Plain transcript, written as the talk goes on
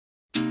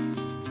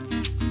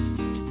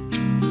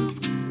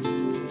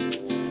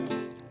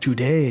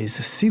Today's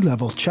Sea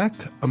Level Check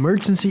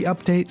emergency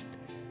update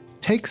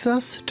takes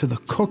us to the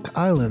Cook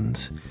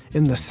Islands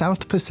in the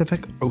South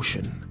Pacific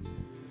Ocean.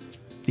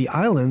 The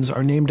islands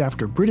are named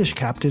after British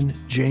captain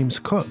James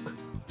Cook,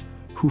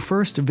 who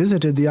first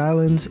visited the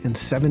islands in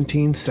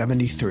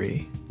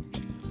 1773.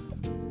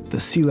 The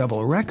sea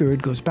level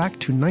record goes back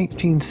to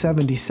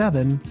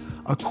 1977,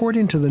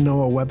 according to the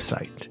NOAA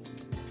website.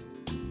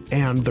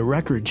 And the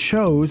record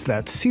shows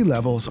that sea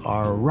levels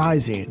are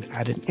rising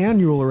at an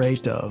annual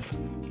rate of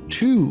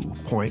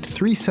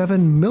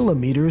 2.37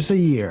 millimeters a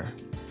year.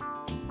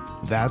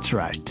 That's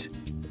right.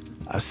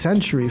 A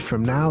century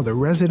from now, the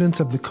residents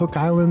of the Cook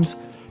Islands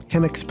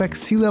can expect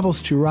sea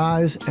levels to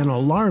rise an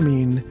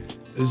alarming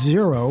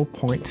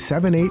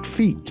 0.78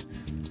 feet.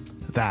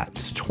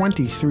 That's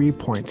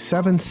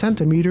 23.7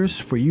 centimeters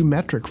for you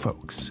metric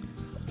folks.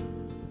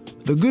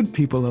 The good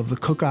people of the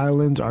Cook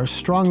Islands are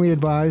strongly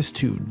advised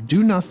to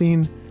do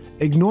nothing,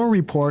 ignore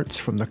reports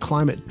from the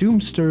climate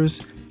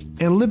doomsters,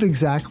 and live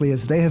exactly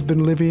as they have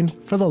been living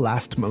for the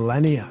last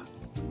millennia.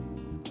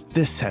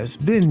 This has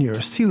been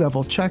your Sea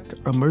Level Check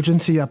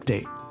emergency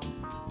update.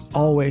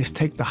 Always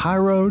take the high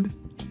road.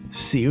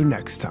 See you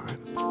next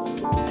time.